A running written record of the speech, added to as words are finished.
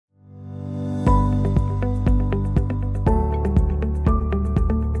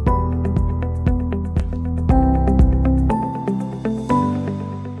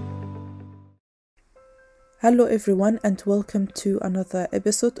Hello everyone and welcome to another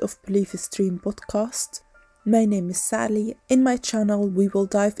episode of Belief Stream podcast. My name is Sally. In my channel we will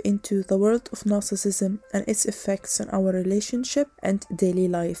dive into the world of narcissism and its effects on our relationship and daily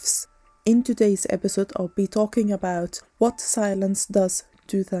lives. In today's episode I'll be talking about what silence does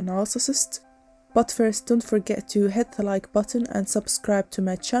to the narcissist. But first, don't forget to hit the like button and subscribe to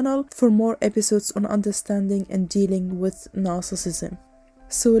my channel for more episodes on understanding and dealing with narcissism.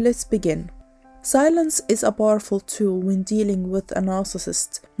 So let's begin. Silence is a powerful tool when dealing with a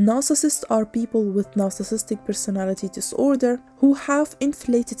narcissist. Narcissists are people with narcissistic personality disorder who have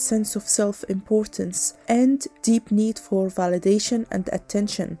inflated sense of self-importance and deep need for validation and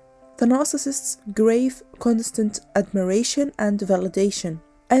attention. The narcissists crave constant admiration and validation,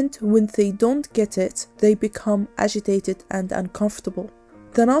 and when they don't get it, they become agitated and uncomfortable.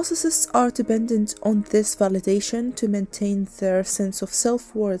 The narcissists are dependent on this validation to maintain their sense of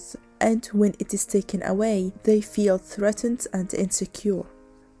self-worth, and when it is taken away, they feel threatened and insecure.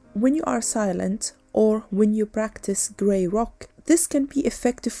 When you are silent, or when you practice grey rock, this can be an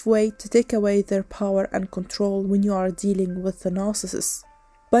effective way to take away their power and control when you are dealing with the narcissist.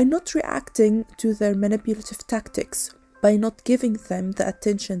 By not reacting to their manipulative tactics, by not giving them the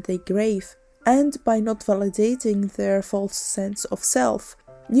attention they crave, and by not validating their false sense of self,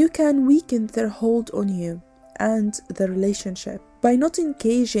 you can weaken their hold on you and the relationship. By not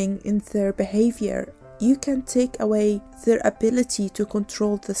engaging in their behavior, you can take away their ability to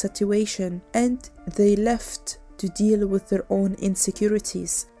control the situation and they left to deal with their own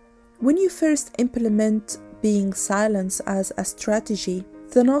insecurities. When you first implement being silent as a strategy,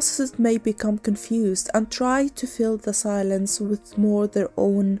 the narcissist may become confused and try to fill the silence with more their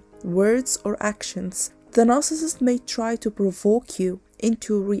own words or actions. The narcissist may try to provoke you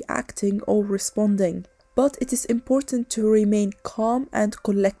into reacting or responding, but it is important to remain calm and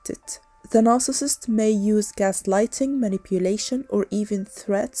collected. The narcissist may use gaslighting, manipulation, or even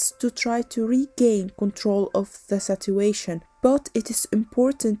threats to try to regain control of the situation, but it is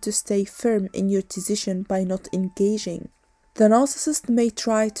important to stay firm in your decision by not engaging. The narcissist may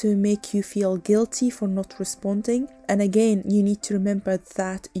try to make you feel guilty for not responding, and again, you need to remember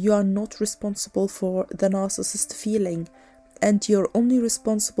that you are not responsible for the narcissist feeling, and you're only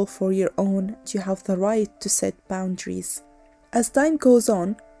responsible for your own. You have the right to set boundaries. As time goes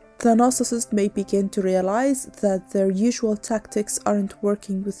on, the narcissist may begin to realize that their usual tactics aren't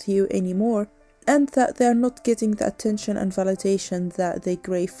working with you anymore, and that they are not getting the attention and validation that they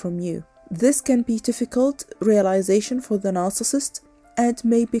crave from you. This can be a difficult realization for the narcissist and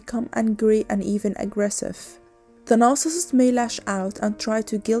may become angry and even aggressive. The narcissist may lash out and try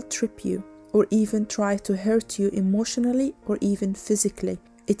to guilt trip you, or even try to hurt you emotionally or even physically.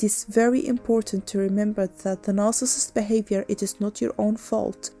 It is very important to remember that the narcissist behavior, it is not your own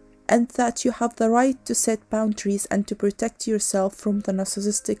fault, and that you have the right to set boundaries and to protect yourself from the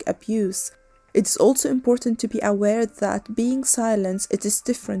narcissistic abuse. It is also important to be aware that being silent, it is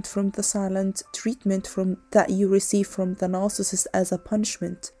different from the silent treatment that you receive from the narcissist as a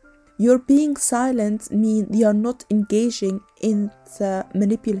punishment. Your being silent means you are not engaging in the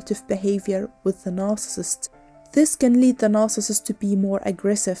manipulative behavior with the narcissist. This can lead the narcissist to be more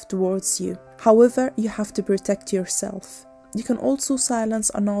aggressive towards you. However, you have to protect yourself. You can also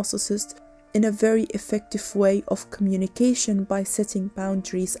silence a narcissist in a very effective way of communication by setting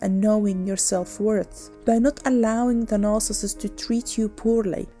boundaries and knowing your self-worth. By not allowing the narcissist to treat you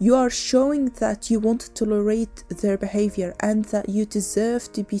poorly, you are showing that you won't tolerate their behavior and that you deserve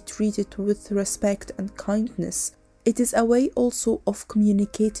to be treated with respect and kindness. It is a way also of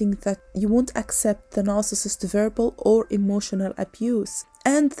communicating that you won't accept the narcissist's verbal or emotional abuse,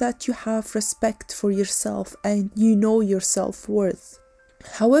 and that you have respect for yourself and you know your self-worth.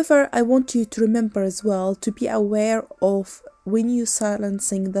 However, I want you to remember as well to be aware of when you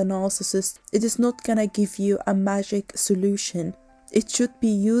silencing the narcissist, it is not gonna give you a magic solution. It should be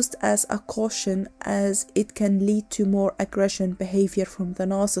used as a caution, as it can lead to more aggression behavior from the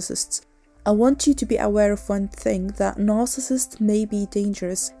narcissist. I want you to be aware of one thing, that narcissists may be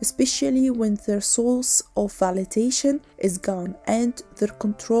dangerous, especially when their source of validation is gone and their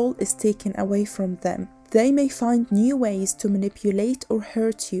control is taken away from them. They may find new ways to manipulate or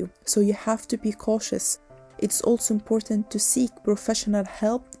hurt you, so you have to be cautious. It's also important to seek professional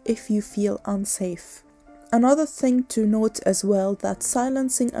help if you feel unsafe. Another thing to note as well, that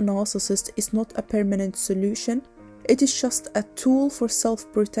silencing a narcissist is not a permanent solution. It is just a tool for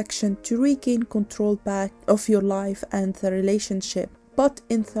self-protection to regain control back of your life and the relationship. but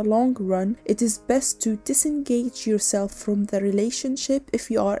in the long run, it is best to disengage yourself from the relationship if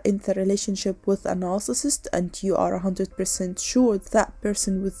you are in the relationship with a narcissist and you are 100% sure that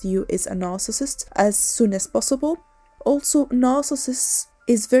person with you is a narcissist as soon as possible. Also, narcissists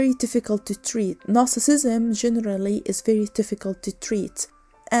is very difficult to treat. Narcissism generally is very difficult to treat.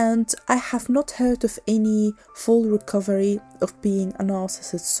 And I have not heard of any full recovery of being a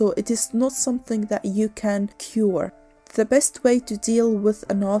narcissist, so it is not something that you can cure. The best way to deal with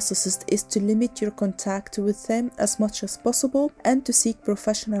a narcissist is to limit your contact with them as much as possible and to seek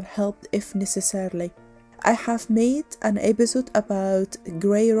professional help if necessary. I have made an episode about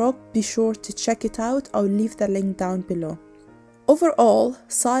Grey Rock, be sure to check it out, I'll leave the link down below. Overall,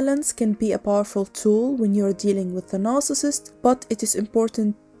 silence can be a powerful tool when you're dealing with a narcissist, but it is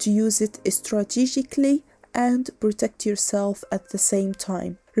important to use it strategically and protect yourself at the same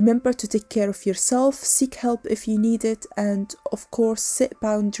time. Remember to take care of yourself, seek help if you need it, and of course set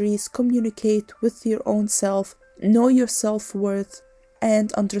boundaries, communicate with your own self, know your self-worth,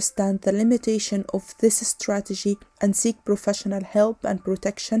 and understand the limitation of this strategy and seek professional help and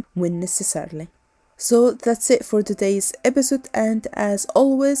protection when necessary. So that's it for today's episode, and as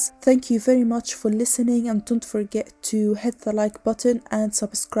always, thank you very much for listening, and don't forget to hit the like button and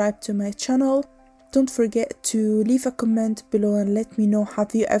subscribe to my channel. Don't forget to leave a comment below and let me know,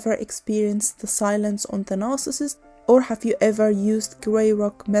 have you ever experienced the silence on the narcissist, or have you ever used Grey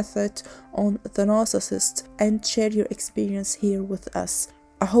Rock method on the narcissist, and share your experience here with us.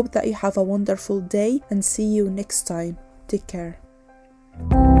 I hope that you have a wonderful day and see you next time. Take care.